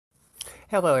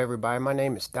Hello, everybody. My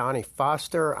name is Donnie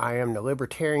Foster. I am the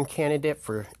Libertarian candidate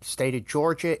for State of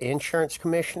Georgia Insurance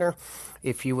Commissioner.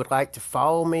 If you would like to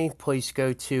follow me, please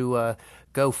go to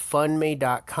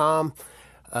GoFundMe.com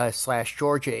 /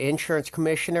 Georgia Insurance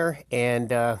Commissioner,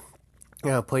 and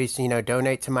please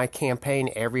donate to my campaign.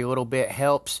 Every little bit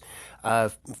helps.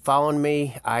 Following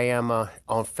me, I am on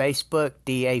Facebook,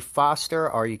 D.A.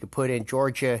 Foster, or you can put in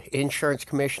Georgia Insurance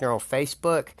Commissioner on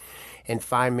Facebook and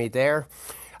find me there.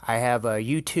 I have a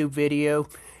YouTube video,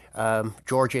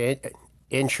 Georgia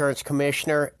Insurance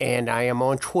Commissioner, and I am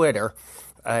on Twitter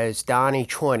as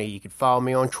Donnie20. You can follow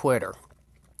me on Twitter.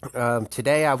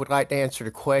 Today I would like to answer the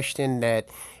question that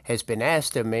has been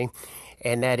asked of me,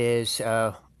 and that is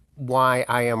why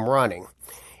I am running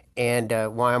and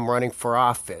why I'm running for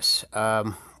office.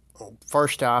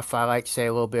 First off, I like to say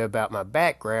a little bit about my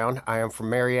background. I am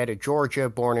from Marietta, Georgia,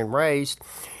 born and raised.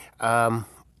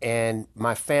 And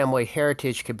my family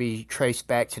heritage could be traced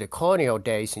back to the colonial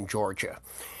days in Georgia.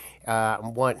 I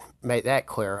want to make that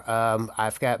clear.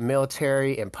 I've got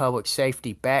military and public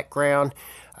safety background.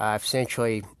 I've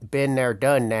essentially been there,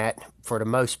 done that for the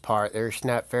most part. There's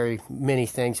not very many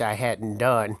things I hadn't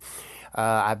done.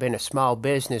 I've been a small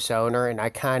business owner, and I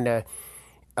kind of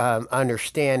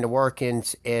understand the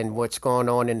workings and what's going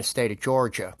on in the state of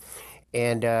Georgia.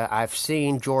 And I've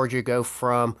seen Georgia go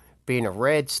from being a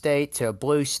red state to a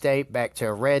blue state, back to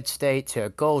a red state to a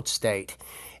gold state.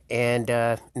 And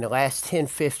in the last 10,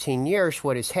 15 years,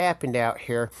 what has happened out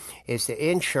here is the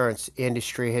insurance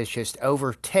industry has just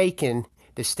overtaken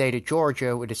the state of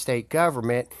Georgia with the state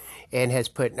government and has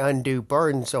put undue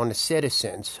burdens on the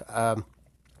citizens.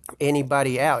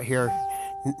 Anybody out here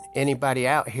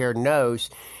knows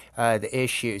the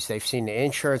issues. They've seen the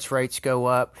insurance rates go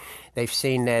up. They've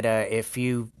seen that if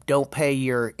you don't pay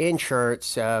your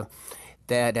insurance,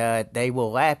 that they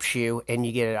will lapse you, and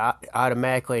you get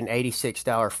automatically an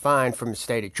 $86 fine from the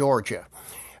state of Georgia.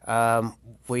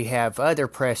 We have other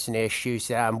pressing issues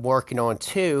that I'm working on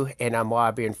too, and I'm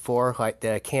lobbying for, like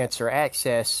the cancer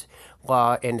access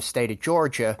law in the state of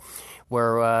Georgia,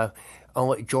 where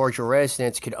only Georgia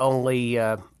residents could only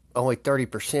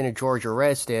 30% of Georgia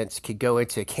residents could go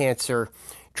into cancer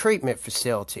treatment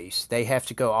facilities. They have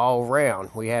to go all around.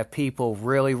 We have people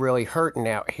really, really hurting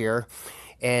out here,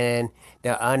 and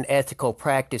the unethical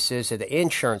practices of the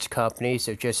insurance companies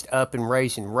of just up and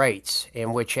raising rates,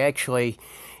 in which actually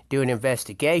do an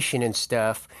investigation and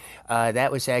stuff.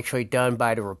 That was actually done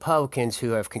by the Republicans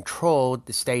who have controlled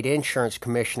the state insurance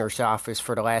commissioner's office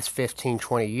for the last 15,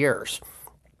 20 years.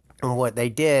 And what they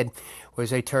did was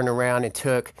they turned around and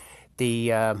took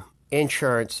the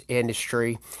insurance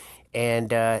industry and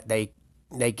they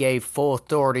gave full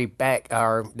authority back,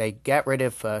 or they got rid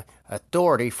of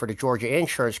authority for the Georgia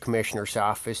Insurance Commissioner's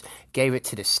Office, gave it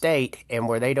to the state, and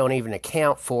where they don't even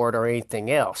account for it or anything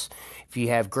else. If you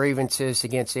have grievances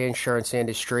against the insurance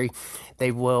industry,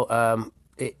 they will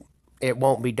it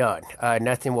won't be done.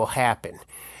 Nothing will happen.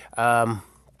 And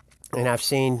I've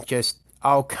seen just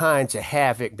all kinds of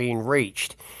havoc being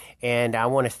reached. And I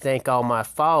want to thank all my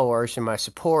followers and my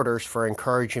supporters for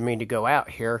encouraging me to go out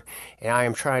here. And I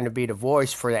am trying to be the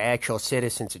voice for the actual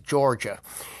citizens of Georgia.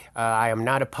 I am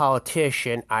not a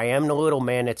politician. I am the little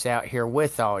man that's out here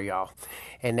with all y'all.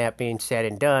 And that being said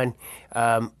and done,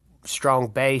 strong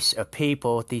base of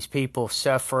people, these people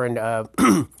suffering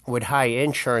with high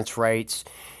insurance rates,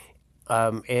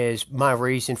 is my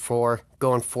reason for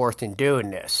going forth and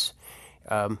doing this.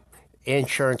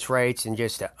 Insurance rates and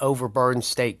just an overburdened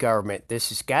state government. This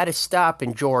has got to stop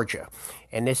in Georgia,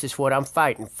 and this is what I'm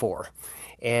fighting for.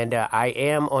 And I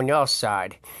am on y'all's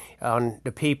side, on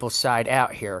the people's side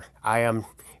out here. I am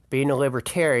being a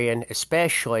libertarian,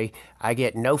 especially. I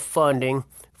get no funding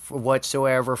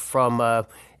whatsoever from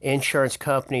insurance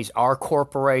companies or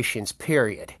corporations,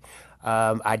 period.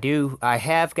 I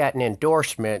have gotten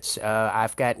endorsements.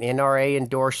 I've got an NRA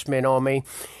endorsement on me.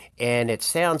 And it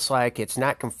sounds like it's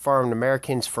not confirmed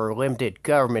Americans for Limited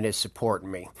Government is supporting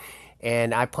me.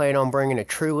 And I plan on bringing a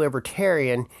true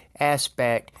libertarian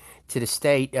aspect to the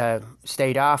state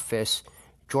office,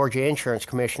 Georgia Insurance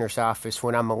Commissioner's Office,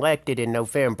 when I'm elected in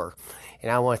November.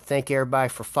 And I want to thank everybody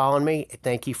for following me.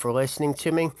 Thank you for listening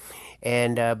to me.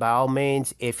 And by all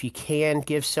means, if you can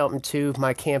give something to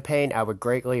my campaign, I would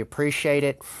greatly appreciate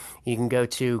it. You can go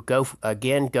to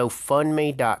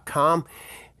GoFundMe.com.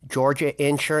 Georgia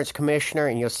Insurance Commissioner,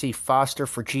 and you'll see Foster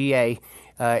for GA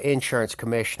Insurance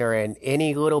Commissioner, and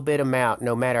any little bit amount,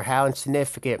 no matter how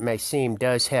insignificant it may seem,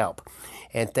 does help.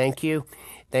 And thank you.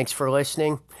 Thanks for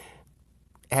listening.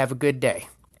 Have a good day.